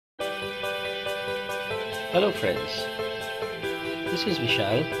Hello friends, this is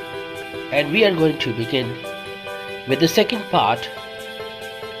Vishal and we are going to begin with the second part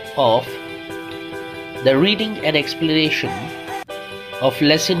of the reading and explanation of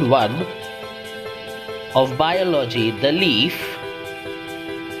lesson 1 of biology, the leaf,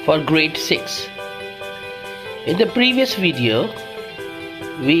 for grade 6. In the previous video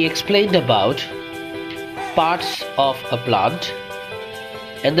we explained about parts of a plant,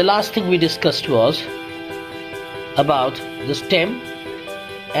 and the last thing we discussed was about the stem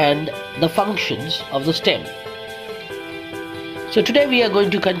and the functions of the stem. So today we are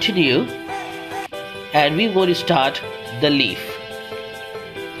going to continue and we're going to start the leaf.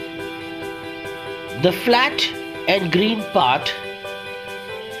 The flat and green part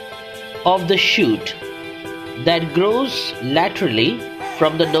of the shoot that grows laterally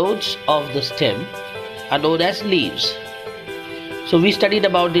from the nodes of the stem are known as leaves. So we studied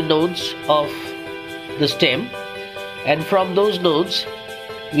about the nodes of the stem, and from those nodes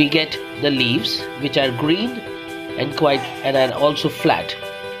we get the leaves, which are green and are also flat.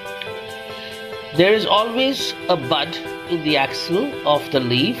 There is always a bud in the axil of the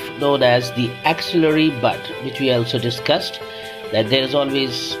leaf known as the axillary bud, which we also discussed, that there is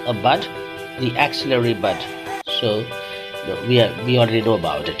always a bud, the axillary bud. So we already know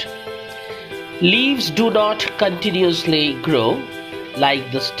about it. Leaves do not continuously grow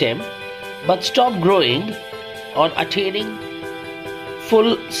like the stem, but stop growing on attaining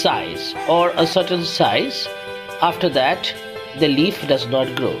full size or a certain size. After that the leaf does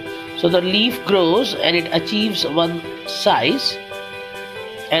not grow. So the leaf grows and it achieves one size,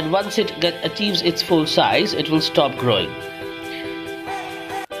 and once it achieves its full size it will stop growing.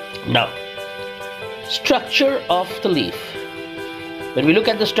 Now, structure of the leaf. When we look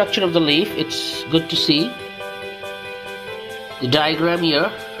at the structure of the leaf, it's good to see the diagram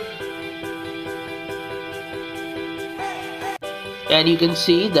here. And you can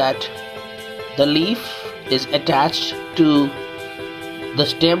see that the leaf is attached to the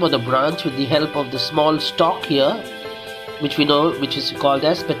stem or the branch with the help of the small stalk here, which we know, which is called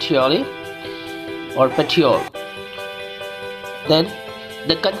as petiole or petiole. Then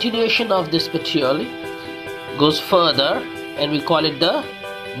the continuation of this petiole goes further and we call it the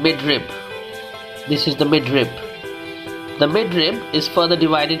midrib. This is the midrib. The midrib is further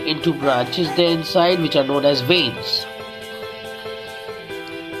divided into branches there inside, which are known as veins.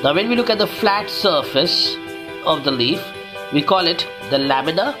 Now when we look at the flat surface of the leaf, we call it the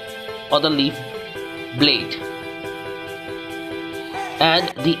lamina or the leaf blade. And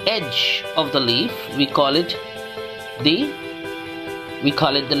the edge of the leaf, we call it the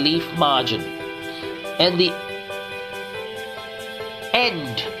leaf margin. And the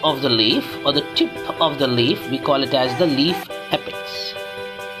end of the leaf or the tip of the leaf, we call it as the leaf apex.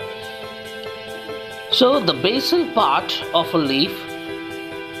 So the basal part of a leaf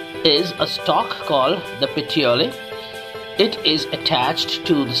is a stalk called the petiole. It is attached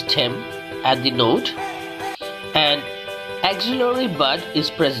to the stem at the node, and axillary bud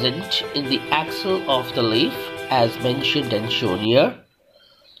is present in the axil of the leaf as mentioned and shown here.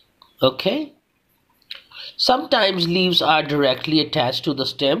 Okay. Sometimes leaves are directly attached to the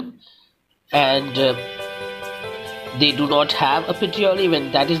stem and they do not have a petiole.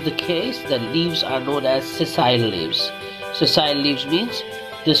 When that is the case, the leaves are known as sessile leaves. Sessile leaves means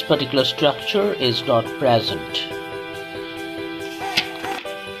this particular structure is not present.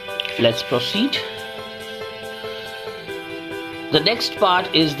 Let's proceed. The next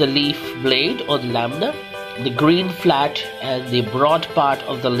part is the leaf blade or the lamina. The green flat and the broad part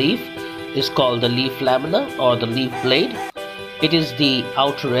of the leaf is called the leaf lamina or the leaf blade. It is the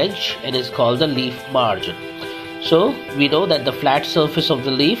outer edge and is called the leaf margin. So we know that the flat surface of the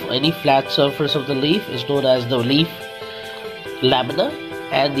leaf, any flat surface of the leaf, is known as the leaf lamina,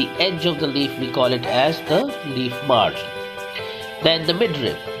 and the edge of the leaf we call it as the leaf margin. Then the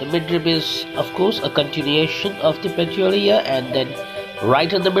midrib. The midrib is of course a continuation of the petiole here, and then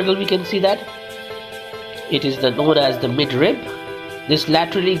right in the middle we can see that it is known as the midrib. This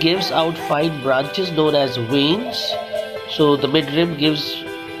laterally gives out fine branches known as veins. So the midrib gives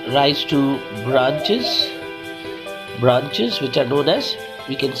rise to branches which are known as,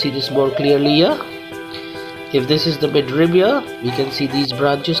 we can see this more clearly here. If this is the midrib here, we can see these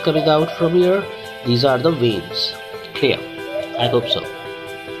branches coming out from here. These are the veins. Clear? I hope so.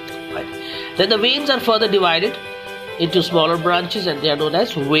 Right. Then the veins are further divided into smaller branches and they are known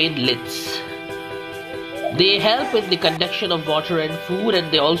as veinlets. They help in the conduction of water and food, and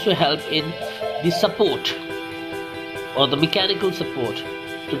they also help in the support or the mechanical support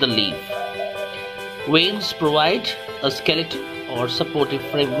to the leaf. Veins provide a skeleton or supportive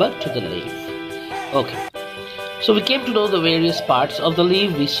framework to the leaf. Okay, So we came to know the various parts of the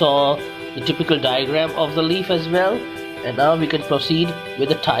leaf. We saw the typical diagram of the leaf as well, and now we can proceed with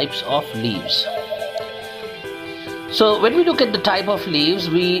the types of leaves. So when we look at the type of leaves,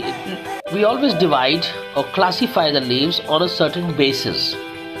 we always divide or classify the leaves on a certain basis.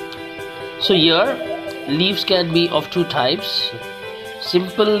 So here leaves can be of two types,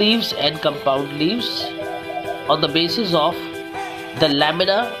 simple leaves and compound leaves, on the basis of the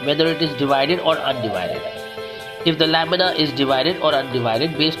lamina, whether it is divided or undivided. If the lamina is divided or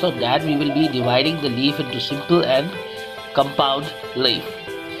undivided, based on that we will be dividing the leaf into simple and compound leaf.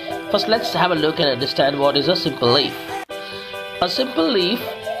 First, let's have a look and understand what is a simple leaf. A simple leaf,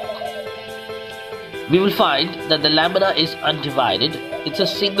 we will find that the lamina is undivided. It's a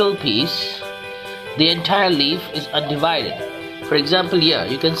single piece. The entire leaf is undivided. For example, here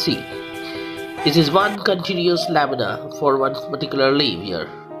you can see this is one continuous lamina for one particular leaf here.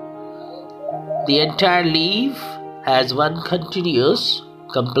 The entire leaf has one continuous,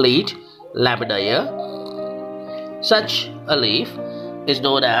 complete lamina here. Such a leaf is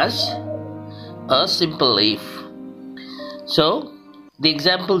known as a simple leaf. So, the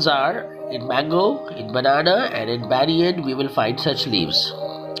examples are in mango, in banana, and in banyan we will find such leaves.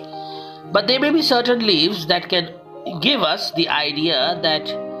 But there may be certain leaves that can give us the idea that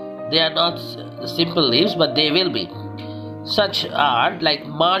they are not simple leaves, but they will be. Such are like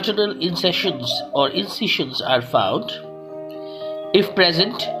marginal incisions or incisions are found. If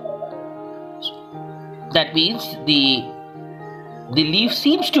present, that means the leaf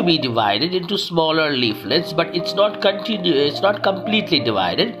seems to be divided into smaller leaflets, but it's not completely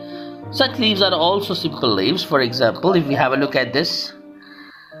divided. Such leaves are also simple leaves. For example, if we have a look at this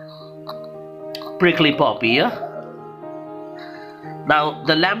prickly poppy here, now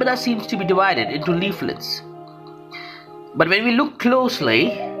the lamina seems to be divided into leaflets, but when we look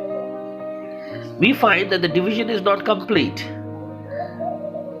closely we find that the division is not complete.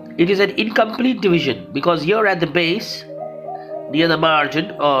 It is an incomplete division, because here at the base, near the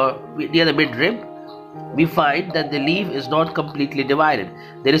margin or near the midrib, we find that the leaf is not completely divided.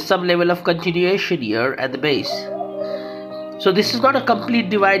 There is some level of continuation here at the base. So this is not a completely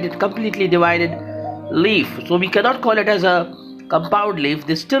divided leaf. So we cannot call it as a compound leaf.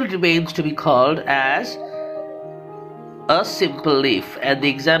 This still remains to be called as a simple leaf. And the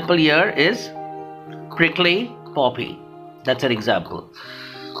example here is prickly poppy. That's an example.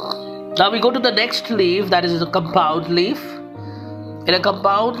 Now we go to the next leaf, that is a compound leaf. In a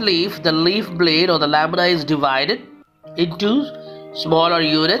compound leaf, the leaf blade or the lamina is divided into smaller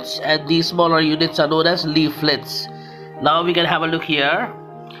units, and these smaller units are known as leaflets. Now we can have a look here.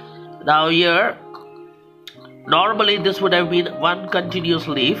 Now here, normally this would have been one continuous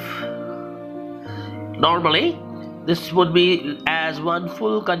leaf. Normally this would be as one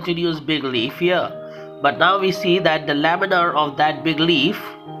full continuous big leaf here. But now we see that the lamina of that big leaf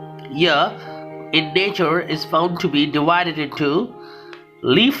here in nature is found to be divided into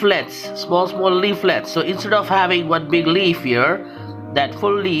leaflets, small leaflets. So instead of having one big leaf here, that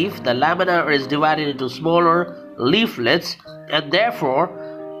full leaf, the lamina is divided into smaller leaflets, and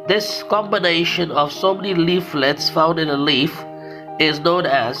therefore this combination of so many leaflets found in a leaf is known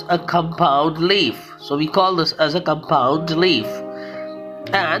as a compound leaf. So we call this as a compound leaf,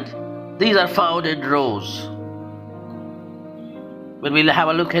 and these are found in rows. When we have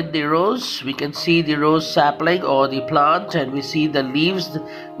a look at the rose, we can see the rose sapling or the plant, and we see the leaves.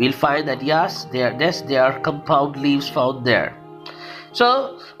 We'll find that yes, they are compound leaves found there.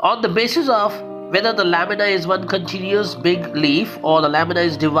 So on the basis of whether the lamina is one continuous big leaf or the lamina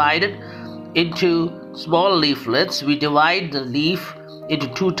is divided into small leaflets, we divide the leaf into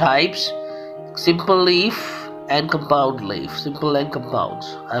two types: simple leaf and compound leaf. Simple and compound.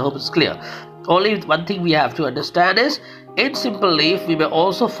 I hope it's clear. Only one thing we have to understand is, in simple leaf we may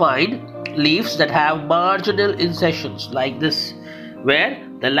also find leaves that have marginal incisions like this, where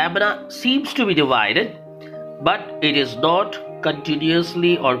the lamina seems to be divided but it is not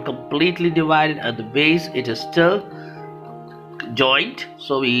continuously or completely divided. At the base it is still joined,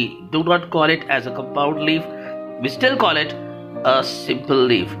 so we do not call it as a compound leaf. We still call it a simple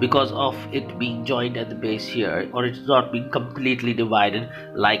leaf because of it being joined at the base here, or it's not being completely divided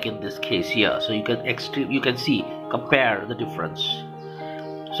like in this case here. So you can see, compare the difference.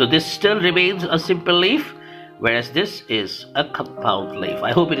 So this still remains a simple leaf, whereas this is a compound leaf.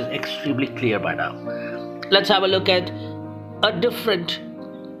 I hope it is extremely clear by now. Let's have a look at a different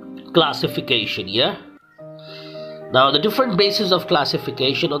classification here. Now the different bases of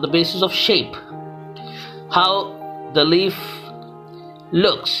classification on the basis of shape, how the leaf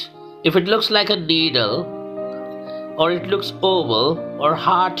looks. If it looks like a needle, or it looks oval or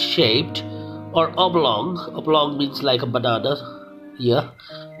heart shaped, or oblong. Oblong means like a banana here,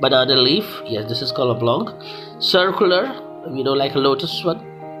 banana leaf. Yes, this is called oblong. Circular, like a lotus one.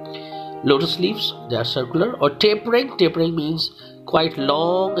 Lotus leaves, they are circular. Or tapering. Tapering means quite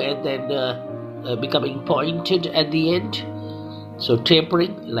long and then becoming pointed at the end. So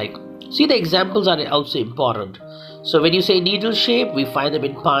tapering, like, see, the examples are also important. So when you say needle shape, we find them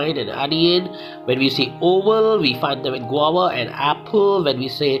in pine and onion. When we say oval, we find them in guava and apple. When we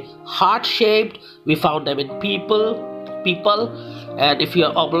say heart shaped, we found them in people. And if you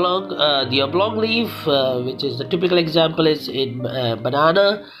are oblong, the oblong leaf, which is the typical example, is in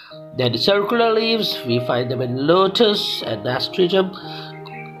banana. Then circular leaves, we find them in lotus and nasturtium.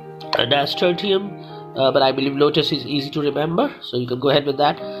 But I believe lotus is easy to remember, so you can go ahead with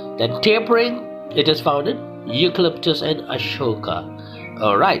that. Then tapering, it is found in eucalyptus and ashoka.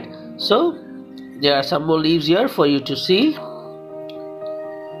 Alright, so there are some more leaves here for you to see.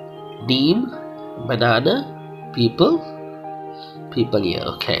 Neem, banana, people here.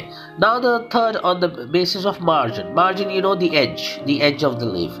 Okay, now the third, on the basis of margin, the edge of the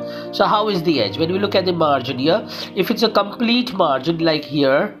leaf. So how is the edge? When we look at the margin here, if it's a complete margin like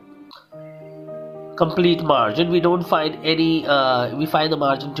here, complete margin, we don't find any we find the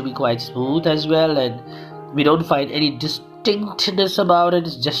margin to be quite smooth as well, and we don't find any distinctness about it.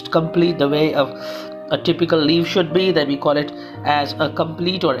 It's just complete, the way of a typical leaf should be. Then we call it as a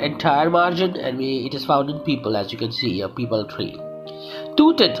complete or entire margin, and it is found in people, as you can see here, people tree.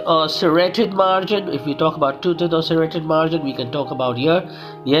 Toothed or serrated margin, if we talk about toothed or serrated margin, we can talk about here.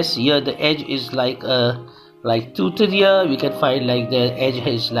 Yes, here the edge is like toothed here. We can find like the edge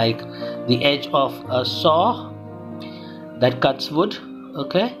is like the edge of a saw that cuts wood.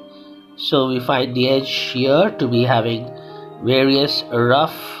 Okay, so we find the edge here to be having various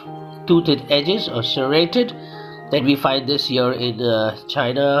rough toothed edges or serrated. Then we find this here in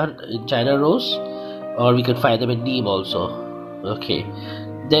China rose, or we can find them in neem also. Okay,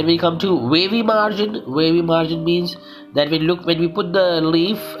 then we come to wavy margin. Wavy margin means that when we put the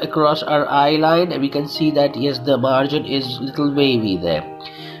leaf across our eye line, and we can see that yes, the margin is little wavy there.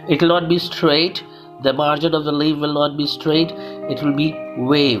 It will not be straight. The margin of the leaf will not be straight. It will be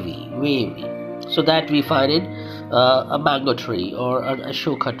wavy. So that we find in a mango tree or an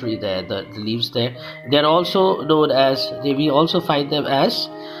ashoka tree there, the leaves there. They are also known as, we also find them as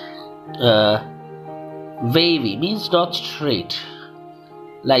wavy, means not straight,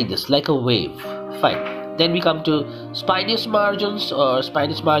 like this, like a wave. Fine. Then we come to spinous margins, or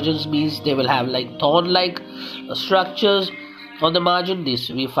spinous margins means they will have like thorn-like structures on the margin. This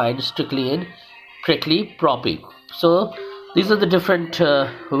we find strictly in prickly propy. So these are the different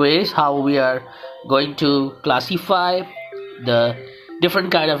ways how we are going to classify the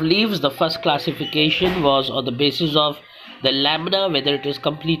different kind of leaves. The first classification was on the basis of the lamina, whether it is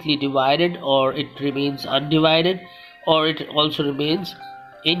completely divided or it remains undivided, or it also remains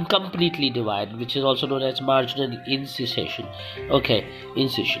incompletely divided, which is also known as marginal incission. Okay,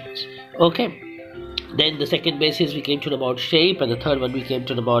 incisions. Okay, then the second basis we came to know about shape, and the third one we came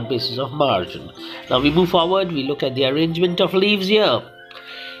to know about basis of margin. Now we move forward, we look at the arrangement of leaves here.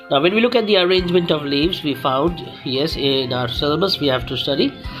 Now when we look at the arrangement of leaves, we found, yes, in our syllabus we have to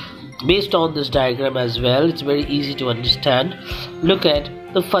study based on this diagram as well. It's very easy to understand. Look at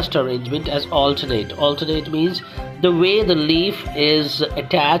the first arrangement as alternate. Alternate means the way the leaf is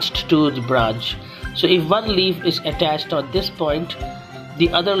attached to the branch. So if one leaf is attached on this point, the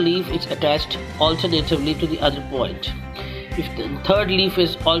other leaf is attached alternatively to the other point. If the third leaf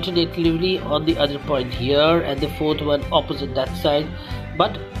is alternatively on the other point here, and the fourth one opposite that side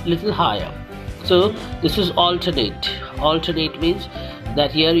but little higher. So this is alternate. Alternate means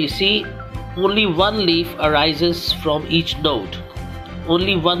that here you see only one leaf arises from each node.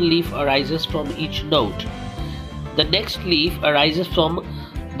 Only one leaf arises from each node. The next leaf arises from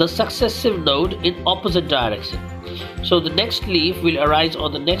the successive node in opposite direction. So the next leaf will arise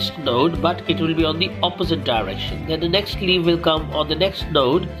on the next node, but it will be on the opposite direction. Then the next leaf will come on the next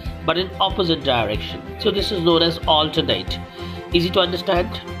node, but in opposite direction. So this is known as alternate. Easy to understand.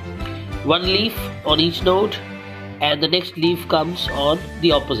 One leaf on each node, and the next leaf comes on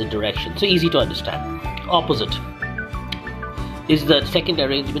the opposite direction. So easy to understand. Opposite is the second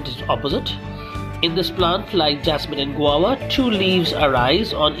arrangement, is opposite. In this plant, like jasmine and guava, two leaves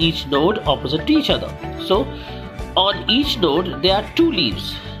arise on each node opposite to each other. So on each node there are two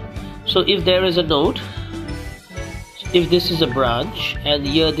leaves. So if there is a node, if this is a branch and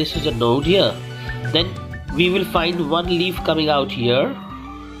here this is a node here, then we will find one leaf coming out here,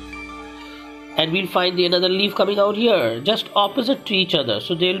 and we'll find the another leaf coming out here, just opposite to each other.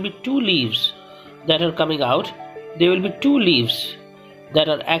 So there will be two leaves that are coming out. There will be two leaves that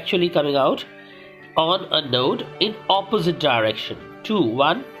are actually coming out on a node in opposite direction. 2,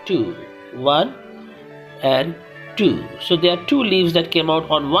 1, 2, 1 and 2. So there are 2 leaves that came out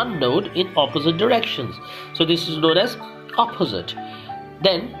on one node in opposite directions. So this is known as opposite.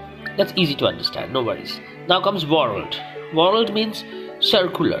 Then that's easy to understand, no worries. Now comes whorled. Whorled means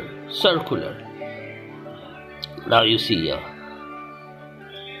circular, circular. Now you see here,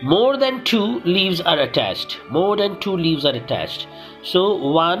 more than 2 leaves are attached. More than 2 leaves are attached. So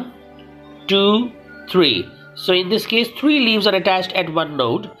 1, 2, 3. So in this case 3 leaves are attached at one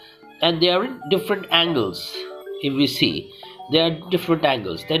node and they are in different angles. If we see, they are different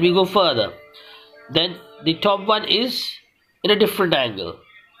angles. Then we go further. Then the top one is in a different angle.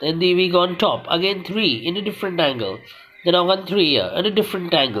 Then we go on top. Again 3 in a different angle. Then again 3 here in a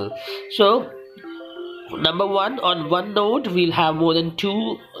different angle. So number 1, on one node we'll have more than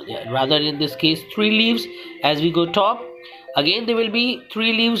 2, rather in this case 3 leaves. As we go top, again there will be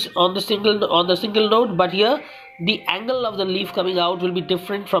 3 leaves on the single node, but here the angle of the leaf coming out will be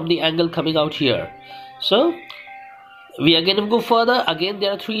different from the angle coming out here. So we again go further. Again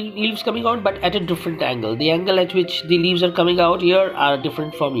there are 3 leaves coming out, but at a different angle. The angle at which the leaves are coming out here are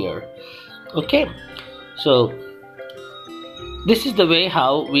different from here. Okay, so this is the way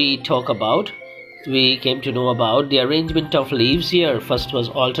how we came to know about the arrangement of leaves here. First was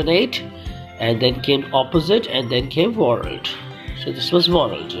alternate, and then came opposite, and then came whorled. So this was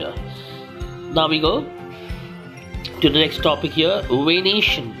whorled here. Now we go to the next topic here,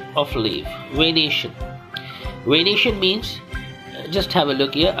 venation of leaf. Venation. Venation means, just have a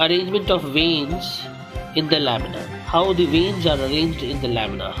look here, arrangement of veins in the lamina. How the veins are arranged in the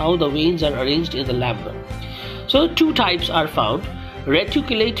lamina. How the veins are arranged in the lamina. So 2 types are found.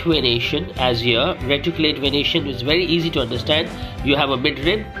 Reticulate venation, as here. Reticulate venation is very easy to understand. You have a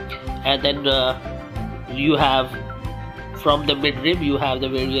midrib, and then you have, from the midrib you have the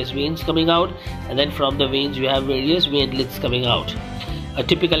various veins coming out, and then from the veins you have various veinlets coming out. A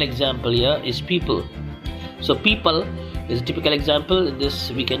typical example here is people. So people is a typical example. In this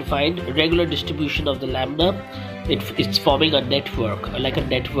we can find regular distribution of the lamina. It's forming a network, like a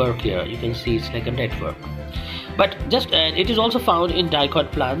network here. You can see it's like a network. But it is also found in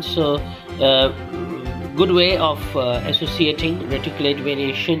dicot plants. So good way of associating reticulate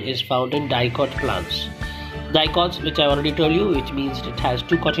venation is found in dicot plants. Dicots, which I already told you, which means it has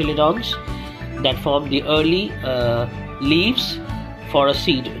 2 cotyledons that form the early leaves for a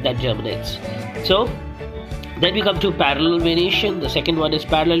seed that germinates. So then we come to parallel venation. The second one is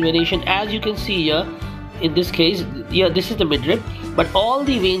parallel venation. As you can see here, in this case, here this is the midrib, but all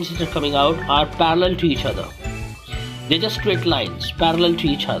the veins that are coming out are parallel to each other. They're just straight lines, parallel to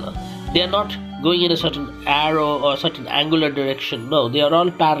each other. They are not going in a certain arrow or certain angular direction. No, they are all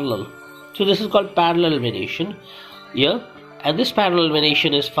parallel. So this is called parallel venation here. And this parallel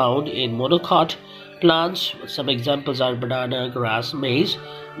venation is found in monocot plants. Some examples are banana, grass, maize,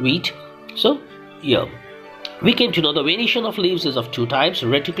 wheat. So here we came to know the venation of leaves is of 2 types.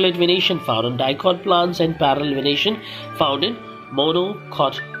 Reticulate venation found in dicot plants, and parallel venation found in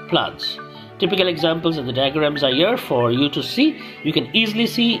monocot plants. Typical examples in the diagrams are here for you to see. You can easily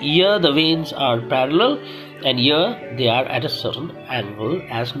see here the veins are parallel, and here they are at a certain angle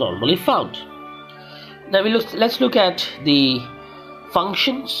as normally found. Now let's look at the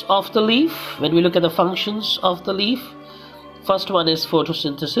functions of the leaf. When we look at the functions of the leaf, first one is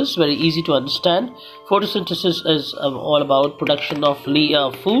photosynthesis. Very easy to understand. Photosynthesis is all about production of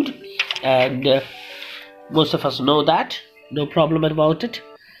food, and most of us know that, no problem about it.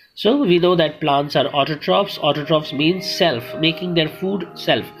 So we know that plants are autotrophs. Autotrophs means self, making their food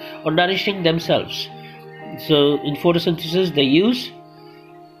self or nourishing themselves. So in photosynthesis they use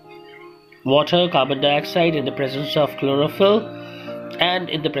water, carbon dioxide in the presence of chlorophyll and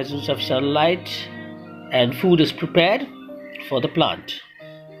in the presence of sunlight, and food is prepared for the plant.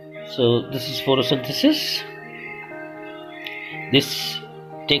 So this is photosynthesis. This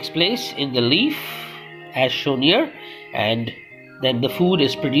takes place in the leaf as shown here, and then the food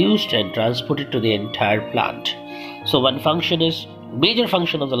is produced and transported to the entire plant. So one function is, major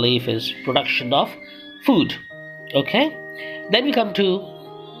function of the leaf is production of food. Okay, then we come to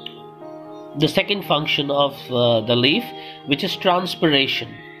the second function of the leaf, which is transpiration.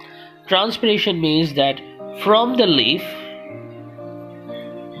 Transpiration means that from the leaf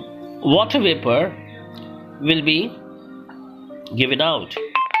water vapor will be given out,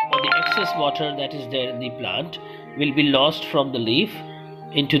 or the excess water that is there in the plant will be lost from the leaf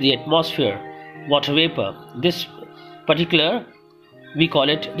into the atmosphere. Water vapor, this particular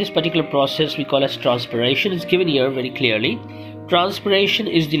process we call as transpiration. Is given here very clearly. Transpiration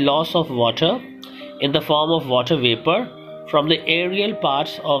is the loss of water in the form of water vapor from the aerial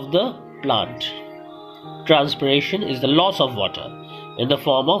parts of the plant. Transpiration is the loss of water in the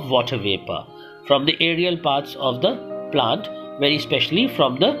form of water vapor from the aerial parts of the plant, very especially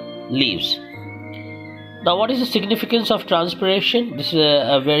from the leaves. Now, what is the significance of transpiration? This is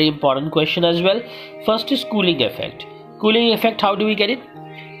a very important question as well. First is cooling effect. Cooling effect, how do we get it?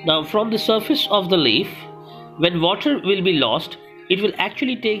 Now, from the surface of the leaf, when water will be lost, it will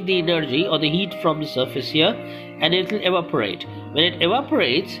actually take the energy or the heat from the surface here and it will evaporate. When it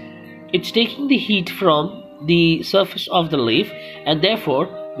evaporates, it's taking the heat from the surface of the leaf, and therefore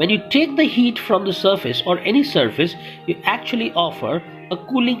when you take the heat from the surface or any surface, you actually offer a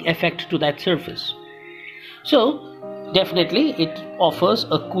cooling effect to that surface. So definitely it offers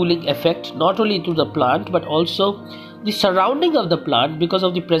a cooling effect not only to the plant but also the surrounding of the plant. Because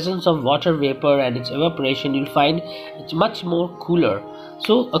of the presence of water vapor and its evaporation, you'll find it's much more cooler.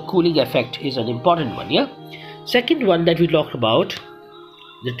 So a cooling effect is an important one. Yeah. Second one that we talked about,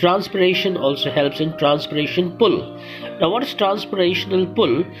 the transpiration also helps in transpiration pull. Now, what is transpirational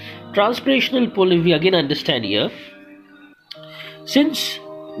pull? Transpirational pull, if we again understand here, since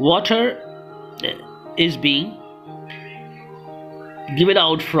water is being given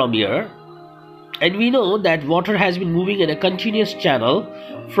out from here, and we know that water has been moving in a continuous channel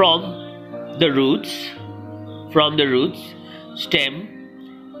from the roots, stem,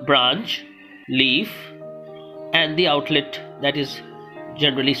 branch, leaf, and the outlet, that is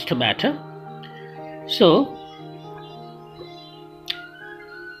generally stomata. So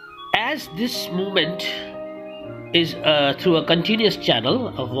as this movement is through a continuous channel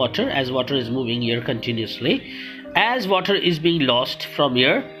of water, as water is moving here continuously, as water is being lost from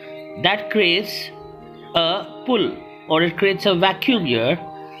here, that creates a pull, or it creates a vacuum here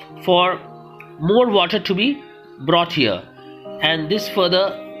for more water to be brought here, and this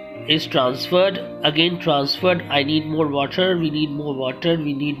further is transferred, I need more water, we need more water,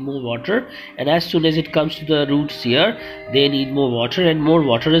 we need more water, and as soon as it comes to the roots here, they need more water and more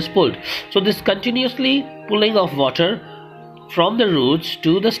water is pulled. So this continuously pulling of water from the roots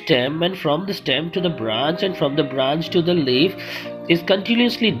to the stem, and from the stem to the branch, and from the branch to the leaf is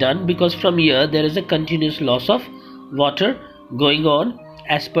continuously done, because from here there is a continuous loss of water going on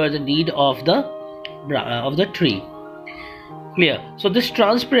as per the need of the tree. Clear? So this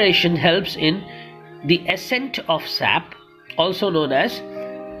transpiration helps in the ascent of sap, also known as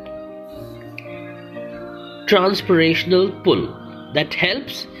transpirational pull, that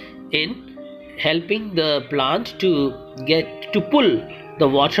helps in helping the plant to pull the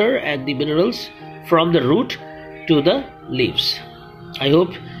water and the minerals from the root to the leaves. I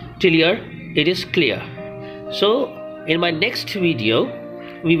hope till here it is clear. So in my next video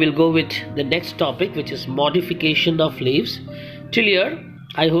we will go with the next topic, which is modification of leaves. Till here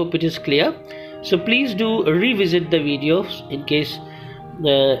I hope it is clear. So please do revisit the videos in case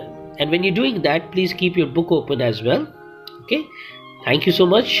and when you're doing that, please keep your book open as well. Okay, thank you so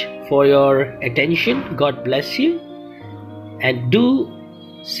much for your attention. God bless you, and do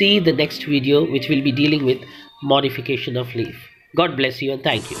see the next video, which will be dealing with modification of leaf. God bless you and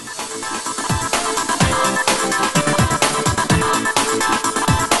thank you.